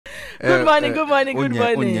Good morning, good morning, good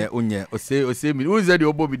morning. Onye. Ose me. Who said the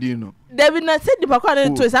obo bidino? Debi na said the bakwa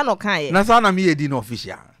na to isa no kan ye. Na sa na me ye din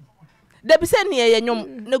official. Debi say ne ye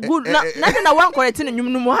nyom na good na one correct ne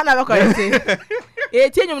nyum no ha na correct. E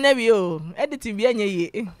tie nyum na bi o. Editing bi anya ye.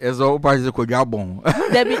 Ezo pa se ko dwa bon.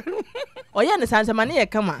 Debi. Oya ne sanse ma ne ye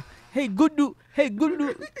kama. Hey good.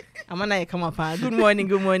 Amana ye kama pa. Good morning,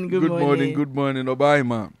 good morning, good morning. Good morning. Obai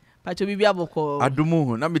ma. Pacho bibi aboko.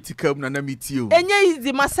 Adumu na metikam na metio. Enye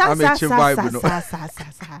easy masa.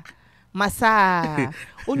 Masa.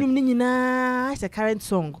 Onyum ni nyina is a current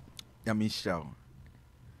song. Ya me show.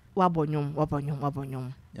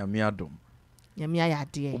 Wabonyum. Ya me adom. Ya me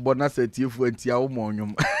ayade. Ubona se tiefu antia wo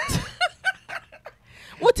monyum.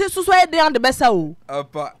 What is so dey on the best o?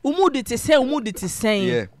 Apa. Umudi te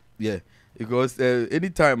say. Yeah. Because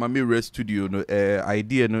anytime I'm in studio, no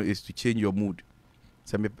idea no is to change your mood.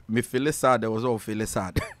 So me feel sad, I was all feel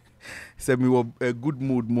sad. So me was a good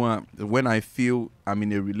mood more when I feel I'm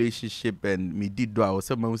in a relationship and me did do. I was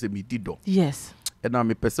someone who say me did do. Yes. And I'm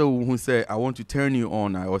a person who say I want to turn you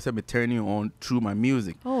on. I was me turn you on through my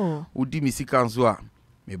music. Oh. Who did me see kanzwa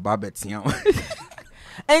me babet nya.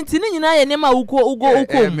 And tini nyina ye nema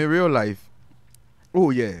uko. Me real life. Oh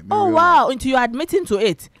yeah. Oh wow! Life. Until you admitting to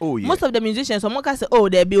it. Oh yeah. Most of the musicians, someone can say, "Oh,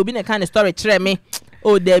 there be a kind of story, try me."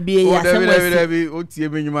 Oh, there be there be. Oh, tie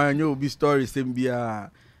me nyuma nyo obi story same bia.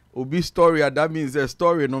 Obi story. That means a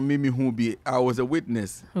story no me who be. I was a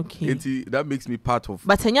witness. Okay. That makes me part of.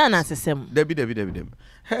 But enya na sesem. Debi.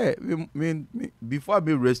 Hey, me before I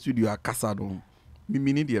be rest studio akasa don.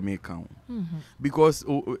 Me need the American. Because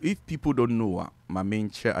if people don't know my main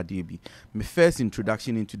chair at DB, my first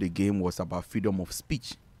introduction into the game was about freedom of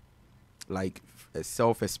speech, like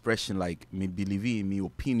self-expression, like me believing in my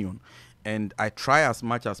opinion, and I try as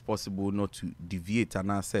much as possible not to deviate and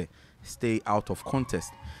I say stay out of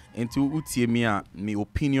context. Until utie me my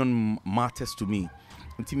opinion matters to me.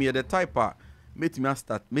 Until me the type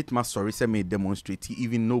make my story say me demonstrate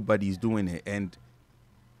even nobody is doing it and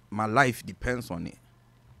my life depends on it.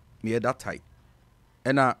 Me that type.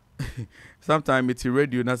 And sometimes it's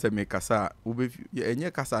radio na say me kasa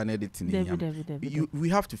enye kasa na editing. We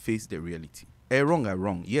have to face the reality.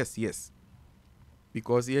 Wrong. Yes.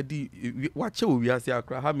 Because watch we are say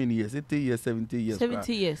how many years? 80 years, 70 years.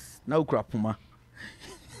 70 years. Now krapuma.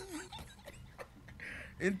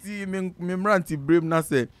 Enti me mranti brem na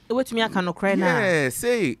say wetumi aka no cry na. Yeah,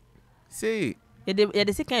 say. Yeah,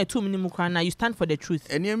 they say kind of 2 minutes cry now. You stand for the truth.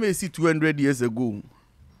 And you may see 200 years ago.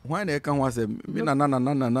 Why they can was me na no.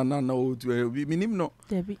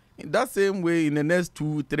 In that same way, in the next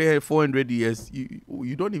 200, 300, 400 years,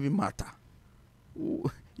 you don't even matter.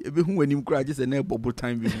 When you cry, just a bubble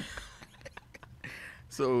time.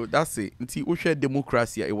 So that's it. Until we share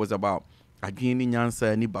democracy, it was about again answer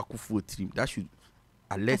any bakufu team. That should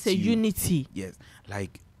alert that's a you. Unity. Yes,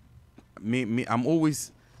 like me, I'm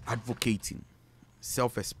always advocating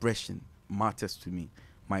self-expression matters to me.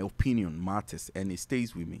 My opinion matters and it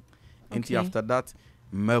stays with me. Okay. Until after that,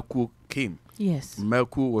 Merkel came. Yes.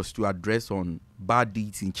 Merkel was to address on bad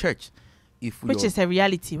deeds in church. Which is a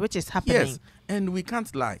reality, which is happening. Yes, and we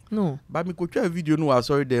can't lie. No. But me could try a video, no, I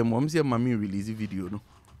saw them. Mom say, "Mommy, release a video, no."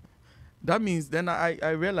 That means then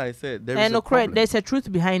I realized that there is a problem. There's a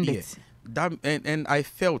truth behind it. That and I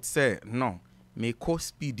felt say no, may cause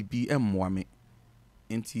speed be me.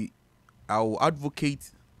 Until I will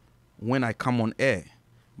advocate when I come on air,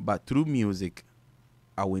 but through music,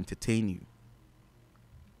 I will entertain you.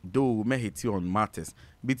 Though me hit you on matters,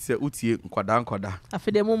 but say utie nkwada.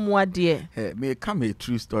 Afide mo mo ade. May come a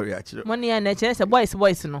true story actually. Money and nature say boys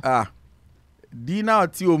no. Dina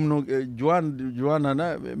atiom no Joanna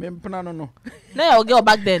na me mpana no. Na your girl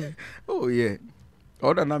back then. Oh yeah.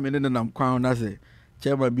 Other na me na kwan na say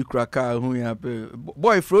chairman bi kraka hu ya pe.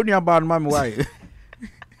 Boy fro ni about man why.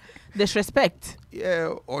 Disrespect.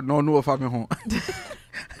 Yeah, or no for me home.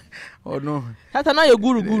 Oh no. That's not your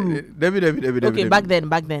guru. David. Okay, back then.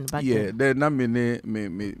 Yeah, then na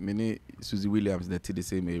me Susie Williams that to the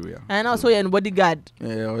same area. And also your bodyguard.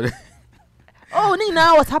 Yeah. Oh,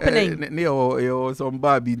 Nina, what's happening? Ne some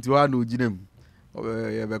baby into anu jinem.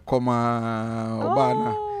 Be koma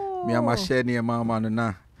obana. Me ama share ne mama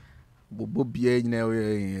na. Bobo bia nyina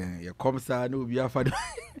ya komsa no bia fa.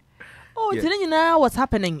 Oh, yeah. What's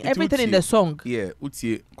happening? Everything in the song. Yeah,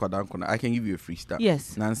 utie kwadankona. I can give you a freestyle.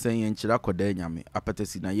 Yes. Nansen yenchira koda nyame.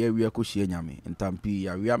 Apatesi na ye wi akohie nyame. Ntampi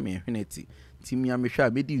ya wi ame hweneti. Timi ya mehwa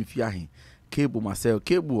medi mfi ahe. Cable myself,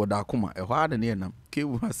 cable oda akoma. Ehwa ade ne nam.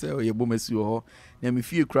 Cable myself ye bomasi ho. Na me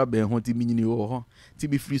fie kra ben ho ti minyini ho. Ti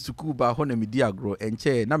be free school ba ho na me di agro.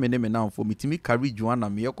 Enche na me ne me na mfo mitimi carry Joanna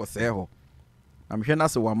me yekose ho. Na me hwe na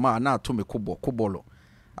se wa ma na ato me kobolo.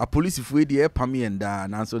 a police for the pami and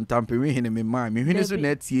and so tampering him in mind. Me who so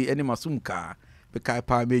net ye any masumka. Because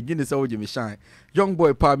pa me gin is always me shine. Young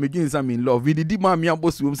boy pa me gin some in love. We did mammy and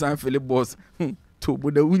boss room sign Philip boss. To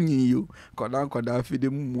but the winning you. Kodan feed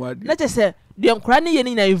them what. Let us say the cranny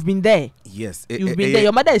you've been there. Yes. You've been there.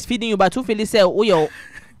 Your mother is feeding you, but two Felicia Osei.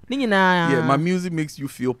 Yeah, my music makes you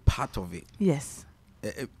feel part of it. Yes.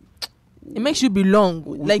 It makes you belong.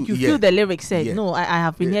 Like you feel the lyrics said. Yeah. No, I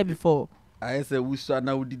have been here before. I said we saw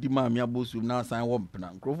now did the mammy boss room now sign one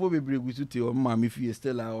plan. Crofo be bring we to your mammy fee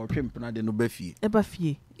Stella or Pimpana de no befi.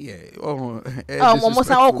 Ebafie. Yeah.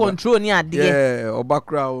 Almost all control near the yeah, or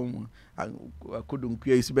background. I couldn't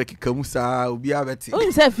create Becky Kamusa, Obi Abeti.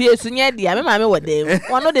 Oh, say fear so near the mammy what they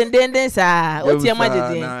one of the denders are what your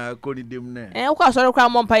mother could them there. And of course, all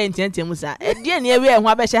crown one pie and Musa. And dear near where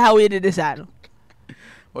I bet how we did this.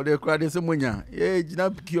 Or they cried some monia. Yeah,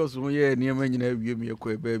 Jinap Kios, yeah, near me, you me a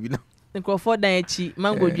queer baby. The Crawford Diachi,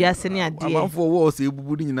 Mango Giasenia, dear. For walls, a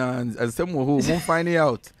budding and someone who won't find it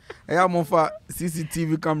out. I am on for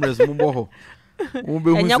CCTV cameras, Mumbo.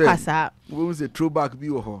 And your casa was a throwback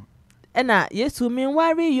view. And yes, to me,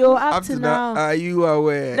 worry you up to now. Are you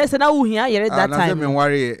aware? Listen, now here, you're at that time.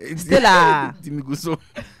 Worry. Still, Timiguso.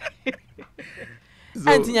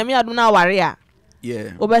 Auntie, I do not worry. Yeah.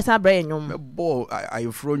 Obesa brain, boy, I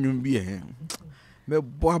thrown you be here. Me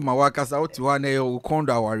boy, my workers out to one or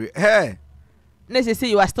conda worry. Hey, let's say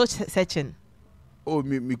you are still searching. Oh,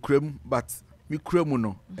 me creme, but me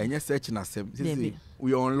cremuno, and you're searching as him.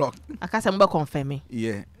 We are unlocked. I can't confirm me.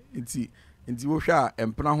 Yeah, it's Inti wo hwa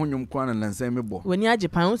empna honyum kwan na nsem mebo woni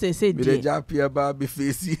ajepan wo se de ja pia ba be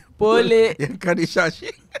face pole yanka de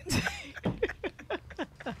shashi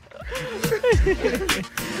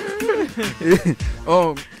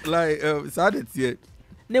oh like sad it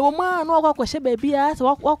ne wo ma no akwa hye ba bia so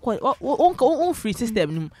on free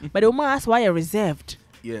system nim but wo ma as why reserved.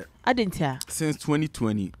 Yeah, I didn't hear since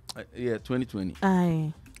 2020. Yeah, 2020.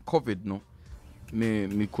 Aye. COVID no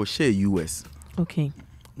me ko share US. Okay.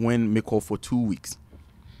 When me call for 2 weeks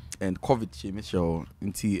and COVID she me show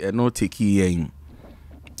until no take in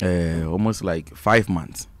almost like 5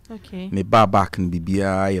 months. Okay. Me back and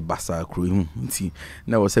bibia e basa crew until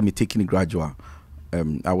now was me taking it gradual.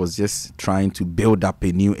 I was just trying to build up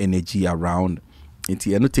a new energy around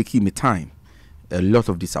until no taking me time. A lot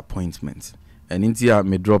of disappointments. And until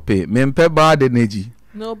me drop it me bad energy.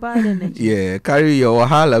 No bad energy. Yeah, carry your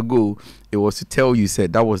while ago. It was to tell you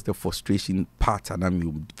said that was the frustration part, and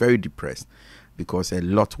I'm very depressed because a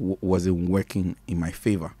lot wasn't working in my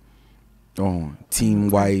favor. Oh, team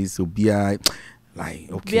wise, so be like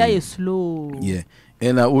okay, be slow. Yeah,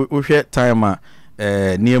 and we share time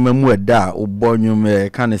near me mueda o bonyum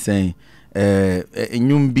kind of saying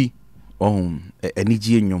enyum bi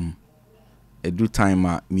eniji enyum do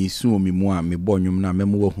time me su me mu a me bonyum na me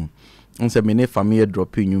mu hu nse me ne family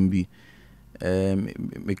drop enyum bi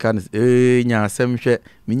me kan nya asem hwe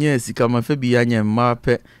me nya sika ma fa bi anya ma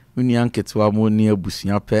pe uni anketwa mo ni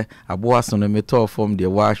abusua pe abo aso no me to form de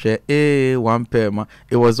wa hwe one pe ma.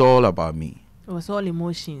 It was all about me. It was all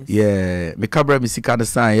emotions. Yeah, me kabra me sika no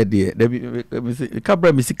san ye de me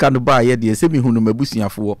kabra me sika no ba ye de se me hunu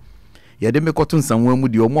mabusuafo ye de me koto nsanwa mu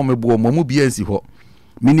de omo me bo omo mu bi ansi ho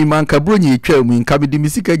miniman kabro nyi twa mu nka me de me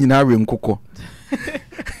sika nyina awe nkokọ.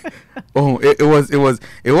 Oh, it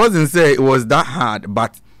wasn't say it was that hard,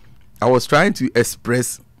 but I was trying to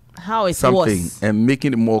express how it something was and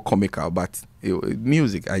making it more comical. But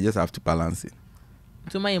music, I just have to balance it.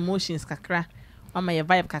 To my emotions, kakra, or my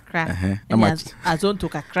vibe, kakra, azon to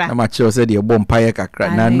kakra. I'm sure said your bompire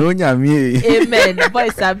kakra. Na no nyami. Amen.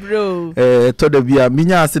 Boys are bro. To the be a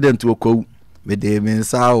minya accident to ko. Me de men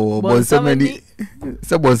sa o bonsemani.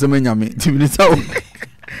 Se bonsemani nyami. Tibini sa o.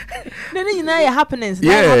 Happenings.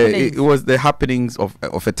 Yeah, it was the happenings of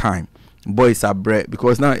a time. Boys are bred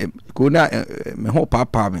because now me whole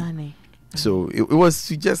papa me. So it was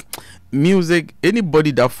just music.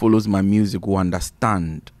 Anybody that follows my music will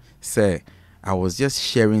understand. Say I was just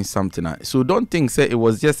sharing something. So don't think say it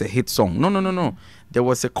was just a hit song. No. There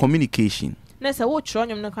was a communication. You don't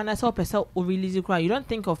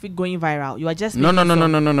think of it going viral. You are just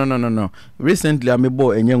no. Recently I'm a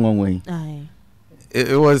boy and young way.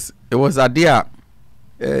 It was a dear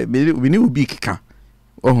we knew big kika.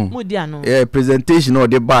 Oh, yeah, presentation or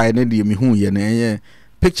the buy and the me who ye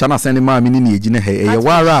picture na send ma me ni ejine he e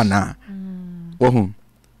wara na. Oh,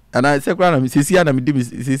 and I say kwara me sisi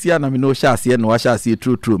na me no sha ase no wa sha ase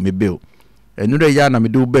true me bill. Enu de ya na me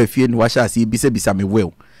do ba fie no wa sha ase bisa me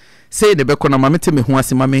well. Say the be kona ma mete me ho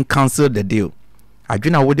ase ma me cancel the deal.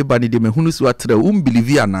 Adwena wo de ba ni de me hunu so atra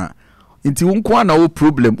believe ana. Inti wo nko na wo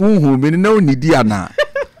problem unhu me na onidi ana.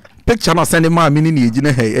 picture not sending my meaning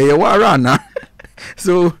hey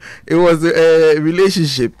so it was a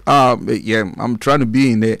relationship. Yeah, I'm trying to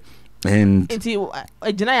be in it. And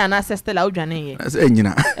Jina ancestor la udwane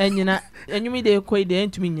enjina enyumi de koi de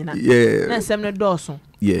entumi nyina yeah na sem ne dawson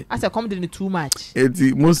yeah as a comedy too much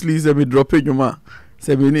it mostly say me drop enjuma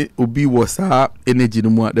say me obi was energy no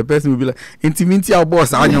more the person will be like intimity our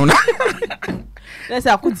boss anyo na let's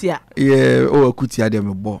akutia yeah akutia dem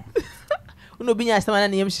me bo uno binya asema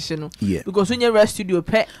na yem hihye no yeah because when you rest studio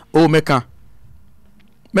pe meka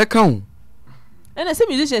and I say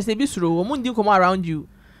musicians they be suro wo mundi come around you.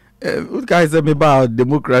 Guys say me about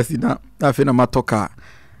democracy na afi na matoka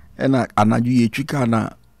na anaju ye twika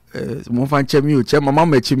na mo fan chemi o che mama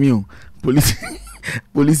ma chemi o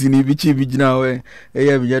police ni bi chi bi gina we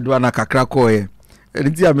eya bi do na kakra ko ye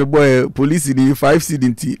enti a me boy police ni 5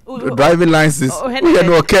 cd driving license we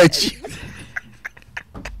no catch.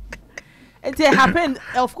 It happened,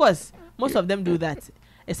 of course most of them do that.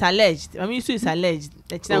 It's alleged. I mean, it's alleged.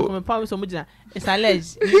 It's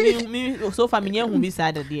alleged. Me so familiar who be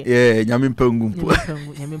sad there. Yeah, nyame pangu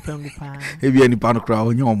pa. Ebi ani pa no kra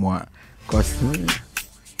onyo mo a. Cause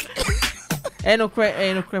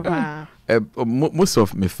most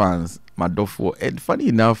of my fans, my dofo, and funny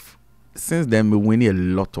enough, since then we winning a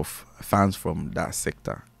lot of fans from that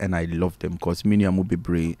sector, and I love them because many am be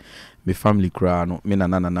brave. My family cry no me na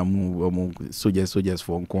mu soldiers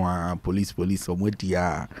for nko police or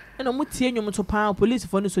dia and omo tie nyom to pa police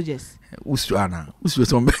for no soldiers usu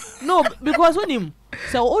some no because when him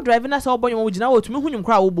so o driving na so obonyo mo gina wo tumi hunyum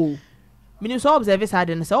kra wo bo minim so observe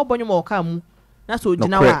side na so obonyo mo ka mu na so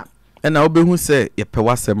gina wa and na obehu say ye pe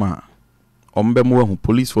wasem a ombe mo hu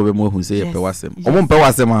police for be mo hu say ye pe wasem omo pe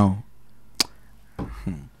wasem a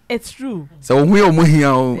it's true. So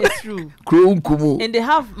it's true. And they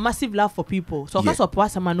have massive love for people. So yeah.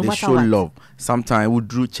 No matter show what. love. Sometimes we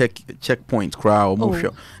do checkpoint crowd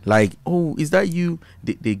or like, oh, is that you?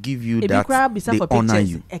 They give you that. They honor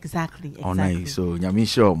you. Exactly. Honor you. So nyami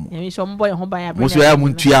show. Boy homba most ya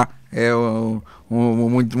muntua.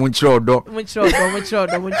 Munchrodo.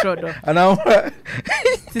 And now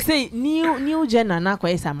to say new gen na kwa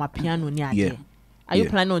esa mapiano ni ade. Yeah. Are you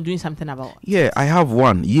planning on doing something about? Yeah, I have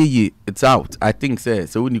one. Yeah, it's out. I think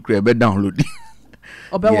so when you create download.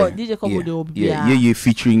 DJ Kobo yeah,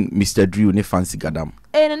 featuring Mr. Drew ne Fancy Gadam.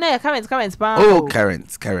 No, current pa. Oh, current.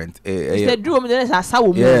 Mr. Drew me say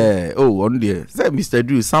sawo. Yeah, oh, on there. Say Mr.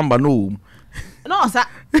 Drew samba no. No, sir.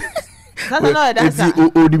 That's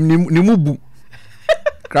nimubu.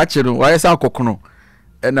 Krache no, why say kokono.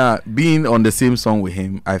 And being on the same song with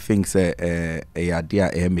him, I think say idea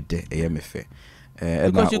mefe.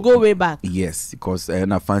 Because you go way back. Yes, because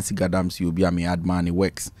Fancy Gadams you'll be adman it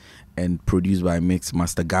works and produced by Mix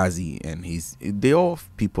Master Gazi and they all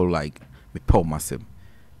people like me Paul Massem.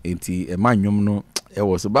 Ain't man no it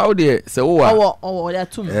was about there. So there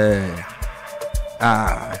too. The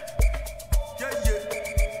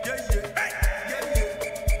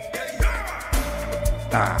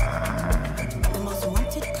most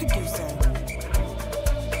wanted producer.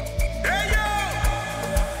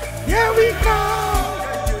 Here we go.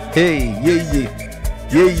 Hey, yeah.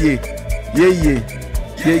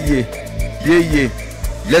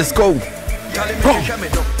 Let's go.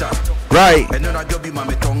 Right.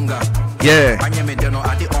 Yeah.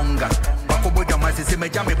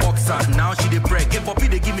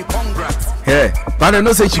 Hey, but I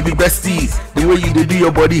know say she be bestie. The way you do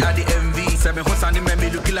your body.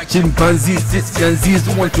 Chimpanzees, chimpanzees,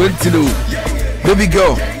 120 though. Baby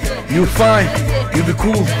girl, you fine, you be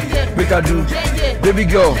cool, make I do. Baby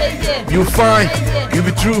girl, you fine, you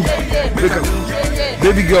be true, make I.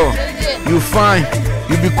 Baby girl, you fine,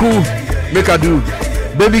 you be cool, make I do.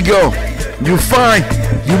 Baby girl, you fine,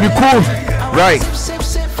 you be cool, right?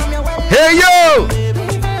 Hey yo,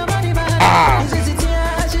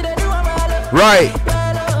 right,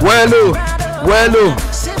 well,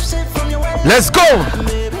 let's go,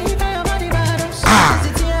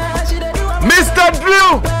 Mr.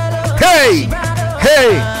 Drew, hey.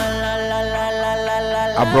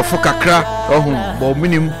 Abrofo kakra bo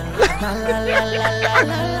minim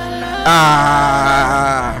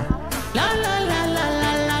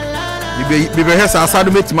bibe hesa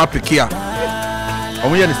asado metima pikia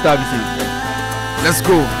omo ye the star bi say let's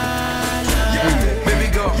go baby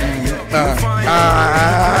go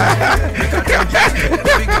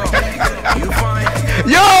you fine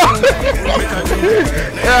yo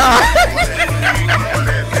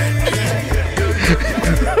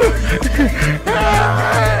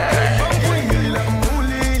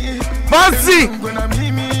Fancy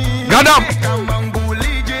Gadam.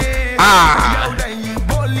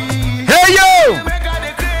 Hey yo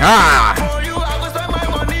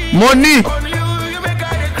Money.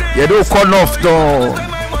 You don't call off though.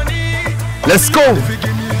 Let's go.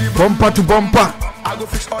 Bumper to bumper.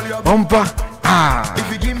 Bumper.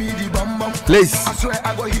 Please.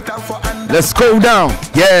 Let's go down.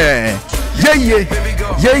 Yeah. Yeah, yeah.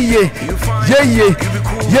 Yeah, yeah. Yeah, yeah.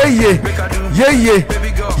 Yeah, yeah. Yeah, yeah.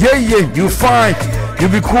 Yeah, yeah. You fine. You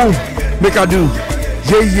be cool. Make I do.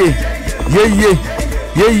 Yeah, yeah. Yeah, yeah.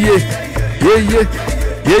 Yeah, yeah. Yeah, yeah.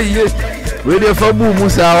 Yeah, yeah. Ready for Boo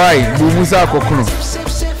Musa, right? Boo Musa Kokono.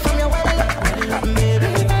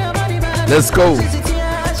 Let's go.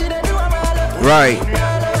 Right.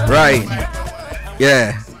 Right.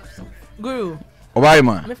 Yeah. Guru. Why,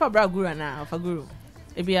 man? Me for bra Guru na for Guru.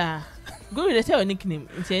 Ebia Guru dey tell your nickname.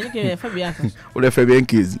 It's your nickname for Bia. O le fe be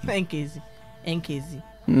NKZ. NKZ.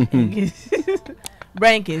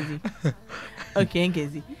 Brian KZ. Okay,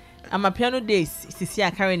 NKZ. I'm a piano days.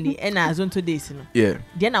 Sisi currently and as on 2 days. Yeah.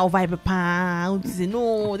 Then I'll vibe pa.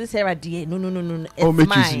 No, this era dear. No. Oh,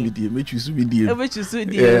 make you see me dear.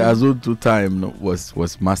 Yeah, as on 2 time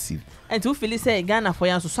was massive. And to Felicia Ghana for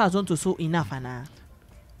you so as on to so enough and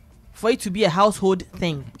for it to be a household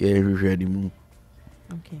thing. Yeah, ready move.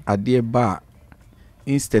 Okay. A dear bar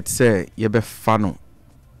instead say ye be fano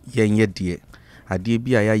ye dear. A dear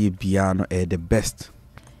be a ye piano the best.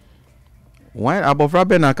 Why above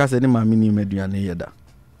Rabbe na kasa ni mami ni meduane yeda.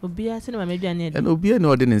 Obia se na meduane yeda. And obia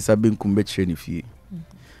no de nsa be nkumbetre ni fie.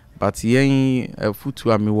 But yen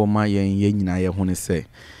futu ami wo ma yen nyina ye ho ne say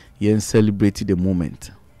yen celebrate the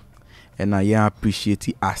moment. And I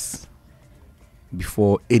appreciate us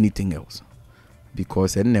before anything else.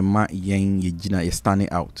 Because enema yen ye gina ye standing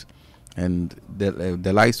out. And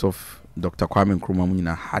the likes of Dr. Kwame Nkrumah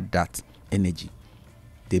Munyina had that energy.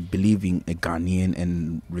 They believe in a Ghanaian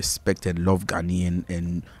and respect and love Ghanaian,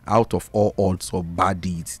 and out of all odds or bad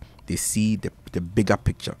deeds, they see the bigger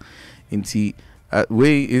picture. And see,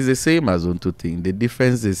 way is the same as on two things. The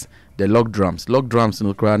difference is the log drums. Log drums in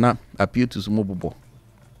Ukraine appeal to Smobobo,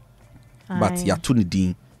 but Yatuni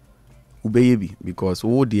Dean Ubeyebi because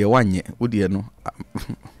dear no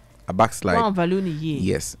a backslide.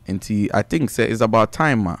 Yes, and see, I think it's about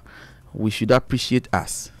time we should appreciate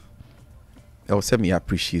us. I'll say me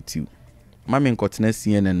appreciate you. Mami nkotene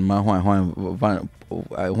CNN ma hwan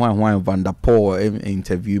Van der Poel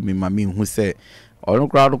interview me mami who say ono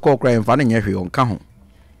crowd call cry and fane nyehwe on ka ho.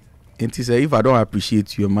 Enti say if I don't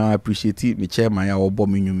appreciate you, ma appreciate me chairman ya obo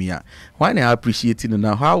me nwumi. Why na appreciate you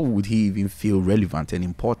now? How would he even feel relevant and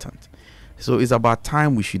important? So it's about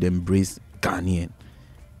time we should embrace Ghanaian.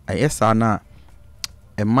 Ayesa na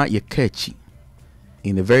ema ye catchy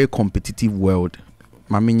in a very competitive world.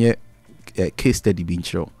 Mami case study being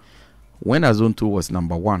show when Azonto was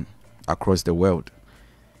 #1 across the world.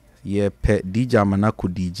 Yeah, DJ Manako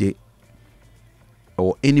DJ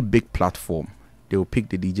or any big platform, they will pick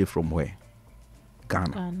the DJ from where?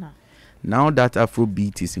 Ghana. Now that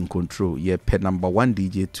Afrobeat is in control, yeah, #1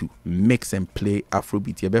 DJ to mix and play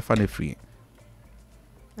Afrobeat. Yeah, be fun free.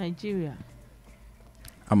 Nigeria.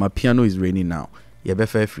 My piano is raining now. Yeah, be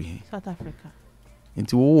free. South Africa.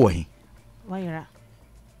 Into why? Why?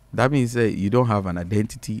 That means you don't have an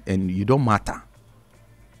identity and you don't matter.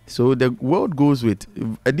 So the world goes with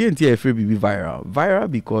I didn't hear be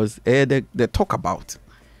viral because they talk about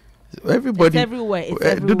everybody. It's everywhere. It's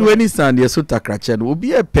everywhere. Do any sound there so takrachen will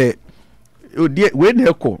be a pet. When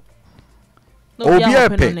echo. No, be a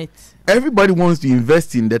pet. Everybody wants to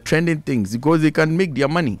invest in the trending things because they can make their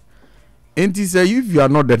money. And he say if you are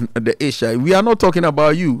not the Asia, we are not talking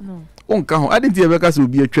about you. No. I didn't hear because will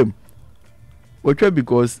be a trim.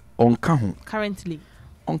 Because on Kahon currently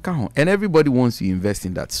on Kahon, and everybody wants to invest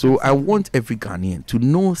in that. So I want every Ghanaian to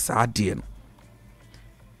know Sardian.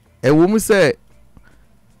 A woman say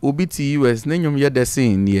Obiti US Nanyum ya de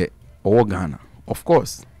saying ye or Ghana. Of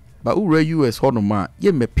course. But who US Honoma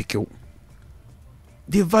ye me pick you.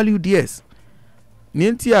 They value yes.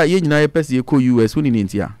 Nintia ye na pes ye ko US when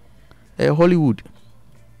Nintia. Hollywood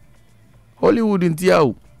in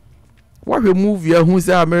Tiao. What we move here who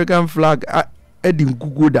say American flag Edim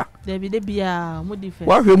Gugoda.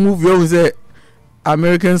 What we move here who say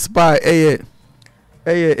American spy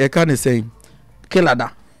kind of saying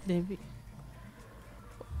Kelada.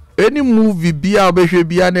 Any movie be a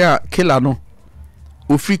killer no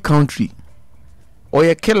or free country or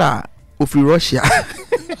a killer of free Russia.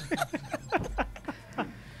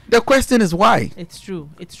 The question is why? It's true,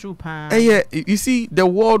 pa. You see, the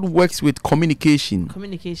world works with communication.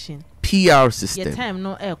 PR system. Your time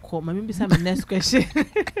no air call. Maybe some next question.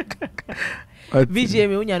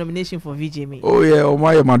 VGMA, when your nomination for VGMA. Oh yeah,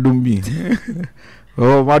 my madumbi.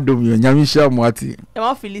 Oh madumbi, Nyamisha Mwati.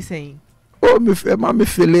 I'm Felicia saying. Oh, me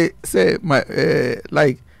feel it. Say my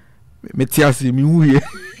like me tiasi me uye.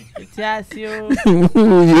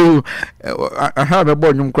 You. I had a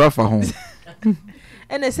bonum craft for home.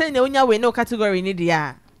 And they say no we no category ni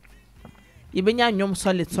dia. You be nyom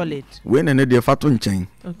solid. When and the fatun chain.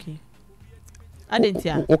 Okay.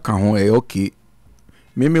 Adentia. Okay, okay.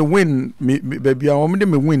 Me win me baby I want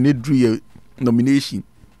me win the dream nomination.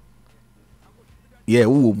 Yeah,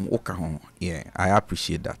 okay. Yeah, I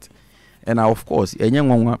appreciate that. And of course,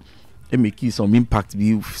 anyone make some impact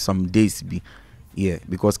be some days be. Yeah,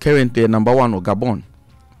 because currently number 1 or Gabon.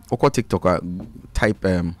 Oko TikTok type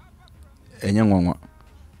anyone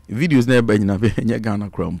videos never in Ghana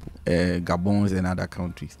crump Gabons and other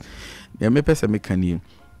countries. They may person make can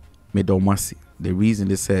the reason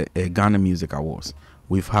they say Ghana Music Awards.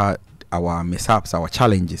 We've had our mishaps, our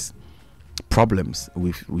challenges, problems.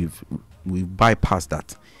 We've bypassed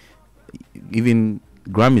that. Even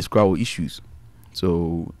Grammys crowd issues.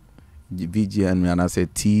 So VGN and I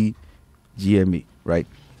said TGMA, right?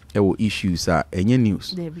 There were issues any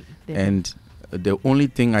news. And the only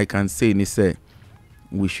thing I can say is say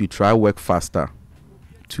we should try work faster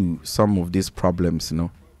to some of these problems, a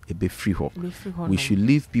bit free hop. We should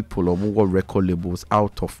leave people or more record labels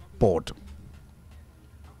out of board.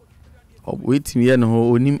 Wait me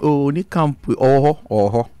oni camp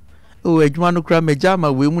oh edwuma no kra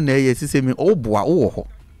majama we mu na yesi me oboa ho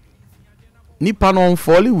nipa no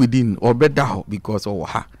falling within or better because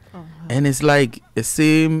and it's like the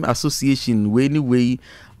same association way anyway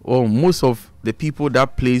or most of the people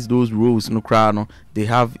that plays those roles no kra no they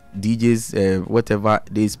have DJs whatever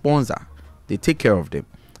they sponsor, they take care of them.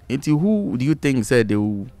 Into who do you think said they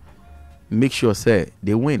will make sure say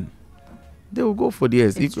they win? They will go for the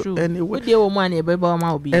yes. It's true. And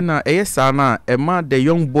yes, Emma, the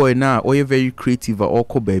young boy now, or you very creative or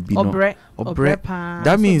baby.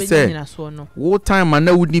 That means say, what time I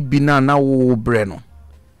know would be now breno.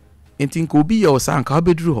 And think will be your son,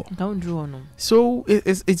 don't draw no. So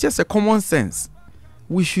it's just a common sense.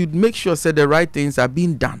 We should make sure say the right things are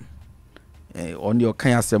being done. On your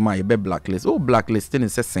kind of my blacklist. Oh, blacklisting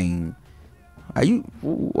is saying, are you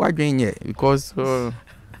why doing it? Because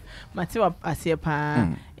Matiwa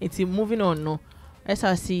Asiepa, it's moving on. No,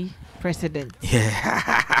 SRC president.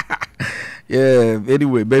 Yeah.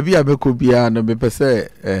 Anyway, baby, I could be no be say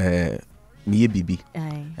me bibi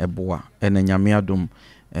eboa and nyame adom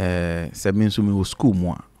se me nso me wo school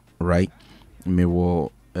mo right me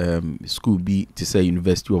wo school be to say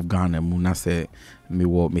University of Ghana mu na say me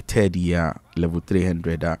wo me third year level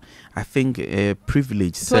 300 I think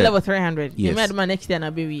privilege so level 300 yes. You made my next year na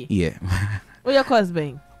be yeah. What your course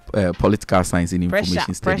being political science and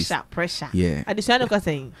information studies. Pressure. Yeah. Additional course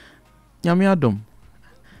saying. Nyame adom.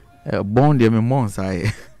 Bond me months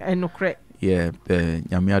I. No correct. Yeah,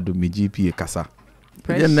 nyame adom me GPA kasa.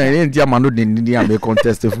 Pressure. Na ndia mano de am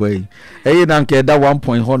contest for yi. Eh na nke da 1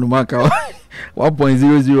 point ho no maka.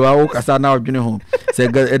 1.00 awo kasa na odwene ho. Say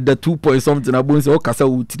the 2 point something abon say o kasa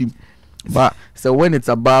wo trim. But so when it's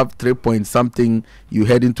above 3 point something, you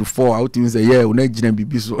head into 4. Out you say yeah, una gina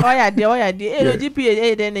bibi so. Oh yeah,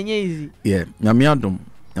 GPA then easy. Yeah, nyame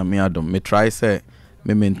adom. Me try say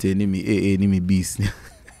me maintain me AA ni me B's.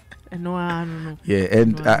 No. Yeah,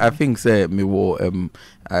 and no. I think say me wo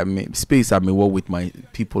space I me work with my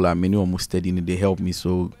people I me almost studying, they help me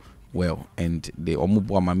so well and they almost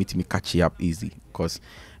want me to catch up easy because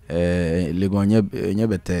lego nye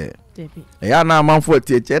bete ya na manfo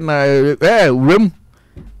tie na rem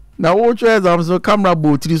na wo try exam so camera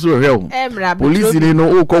boat tri so hwe police ni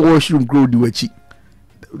no o ko washroom grow di wachi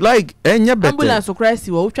like nye bete ambulance so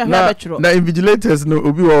crazy wo twa hwe abetro na invigilators no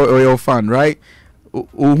obi or your fan right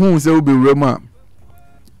who say obi rema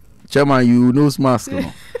chairman you nose mask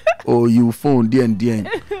no or you phone dn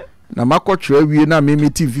na makotwe wie na me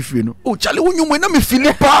TV free no oh chale wonyum na me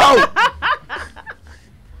Philippa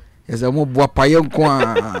yes I'm boa payen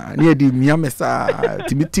kwa near the miamesa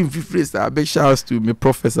team free sa big shouts to me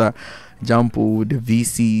Professor Jampo, the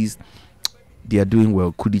VCs, they are doing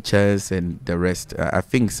well, Kudichas and the rest. I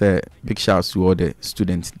think say big shouts to all the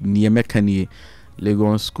students near mekani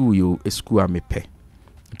Legon school you a school a me pay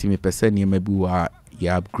team person near mebu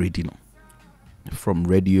ya upgrading from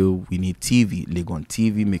radio. We need TV. Legon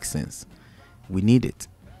TV makes sense. We need it.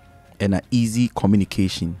 And an easy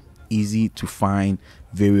communication, easy to find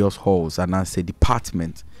various halls and I say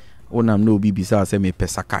department. Onam no BBC say me pe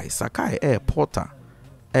Sakai porter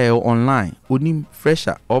online onim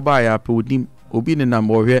fresher oba ya pe onim obi ne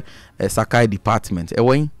number here Sakai department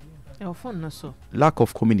phone no so lack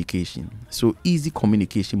of communication. So easy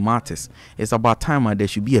communication matters. It's about time there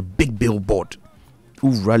should be a big billboard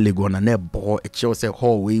uvra Legon and nebo a chill say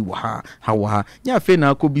hallway waha how ya fe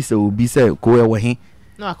na ko bi say ko e he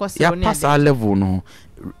no akose ya pass our level no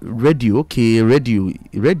radio okay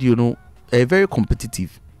radio no very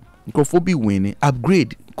competitive microphone winning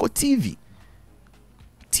upgrade go TV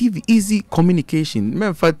easy communication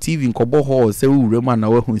men for TV in kobo hall say we rema na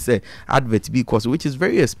we say advert because which is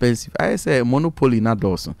very expensive. I say monopoly na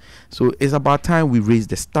doso. So it's about time we raise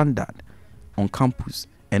the standard on campus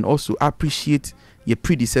and also appreciate your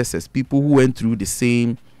predecessors, people who went through the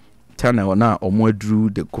same tunnel now or more drew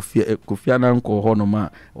the Kofi Annan ko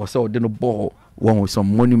honoma or so the ball one with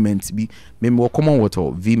some monuments be maybe common water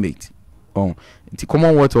VMate. Oh, the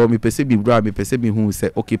common water me pese bi bra me pese bi who say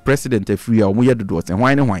okay president free or mo yedo do say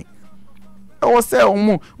why I was say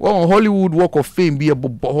on Hollywood Walk of Fame be a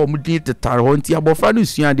bobo mo dey tar honti abofra no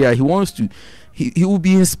sua there he wants to he will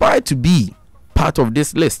be inspired to be part of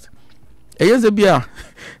this list. Eyeze bia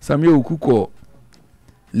Samuel Okuko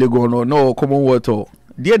Legon no common water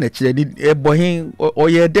there na chire ni ebohin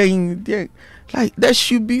oye den like there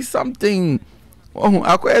should be something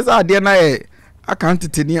akweza there na I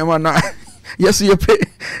can't tell you now. Yes, we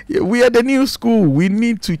are the new school. We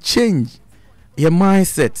need to change your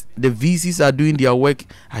mindset. The VCs are doing their work.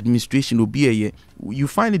 Administration will be here. You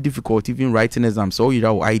find it difficult even writing exams. So you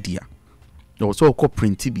have idea. Also, called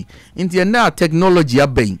print TV. Into now technology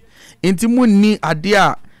abeng. Into money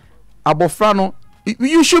idea abofrano.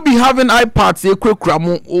 You should be having iPads. A quick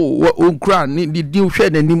cramo. Oh, grand. The deal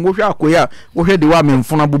shed and the motion. What the woman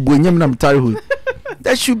from Abu Bunyam Tarihu.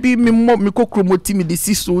 That should be me kokromoti the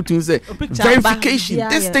siso to say verification.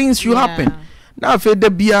 These things should happen. Now if the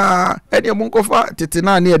bia any monkofa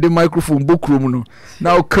tetina near the microphone bookroom no.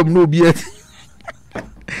 Now come no be.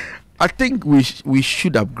 I think we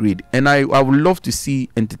should upgrade, and I would love to see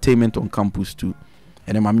entertainment on campus too.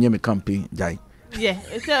 And I'm near my campaign, Jai. Yeah,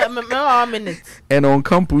 it's a minute. And on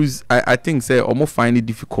campus, I think say almost finding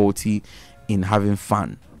difficulty in having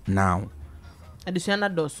fun now. Additional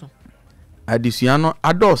doso. Additional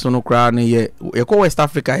adults no cry ye West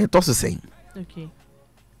Africa ye toss the same. Okay.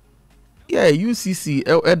 Yeah, UCC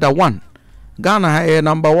the one. Ghana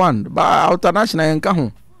number 1, but international enka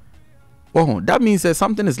ho. That means that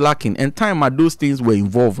something is lacking, and time at those things were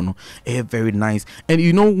involved. Very nice. And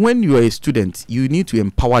you know, when you are a student, you need to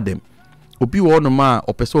empower them. Obi wonoma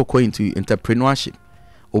opeso go into entrepreneurship.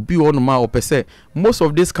 Obi wonoma opese most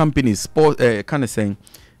of these companies, sport kind of saying.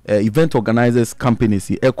 Event organizers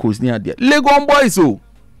companies echoes near there Legon boys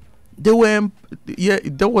they were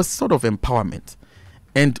there was sort of empowerment.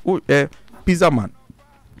 And Pizza Man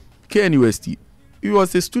KNUST he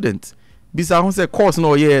was a student bisa say course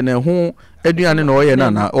no ye na ho eduane no ye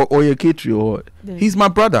na or ye catering or he's my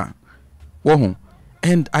brother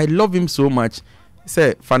and I love him so much.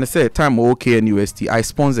 Say funny say time KNUST I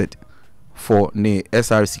sponsored for the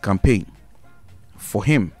SRC campaign for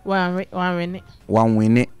him. One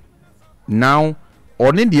winning. Now,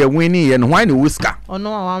 or India winning and wine whisker. Oh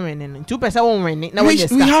no, one winning. 2% won't win. Now we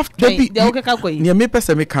have to be.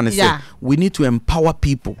 We need to empower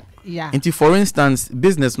people. Yeah. Into for instance,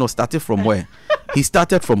 business not started from where? He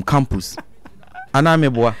started from campus. And I'm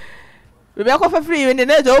a boy. We be for free when the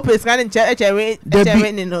net open scanning the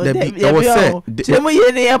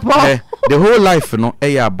whole life,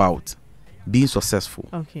 about being successful.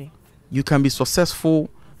 Okay. You can be successful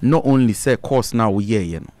not only say course now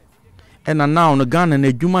and now no Ghana na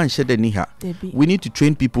adwuma nhede ni ha. We need to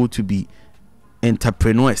train people to be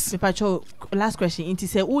entrepreneurs. Pacho, last question. Inti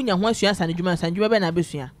say unya ho asua sanadwuma sanadwuma be na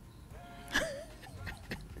besua.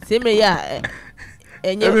 Say me ya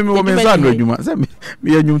enye me adwuma say me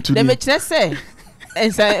anyum to dem kire say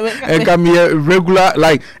and come here regular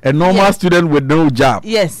like a normal student with no job.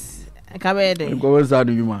 Yes. Ka be dey. Go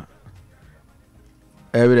sanadwuma.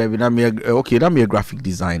 Okay, that me a graphic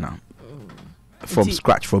designer from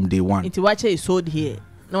scratch from day one. It's watch is sold here.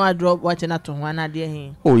 No, I drop watching that to one idea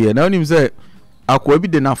here. Oh yeah, now him say I could be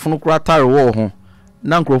the national crater war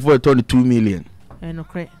now for 22 million. No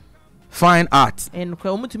credit. Fine art. And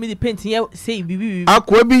to me the paint here say bibi. I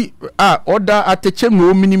could be order at the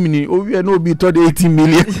chemo mini oh we no be 18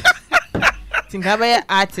 million. Think about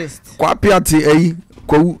artist. Kwapiati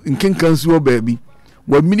ko nkenkansuo baby.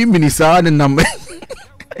 Wa mini sa na number.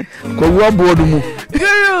 Guru,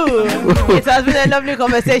 it has been a lovely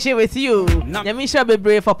conversation with you. Yamisha be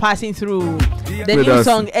brave for passing through the new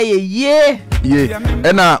song. Yeah.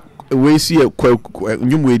 And we see a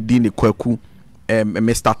new way din the kwaku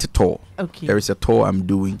me start a tour. Okay. There is a tour I'm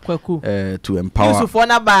doing to empower. Yusuf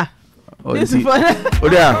Onaba. Oh yeah.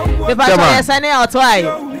 The pastor is signing out. Why?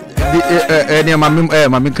 any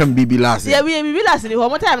mammy can be last. Yeah, we be last in the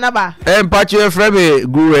home time number. Patch your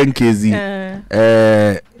friend Guru and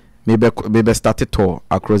KZ. Maybe started tour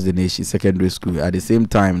across the nation, secondary school at the same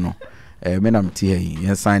time. No, men I'm tearing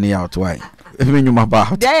and signing out. Why? When you my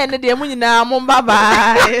bar. There and the money now,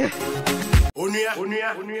 Mumba. Onua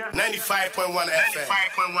 95.1 FM.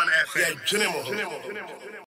 95.1 FM.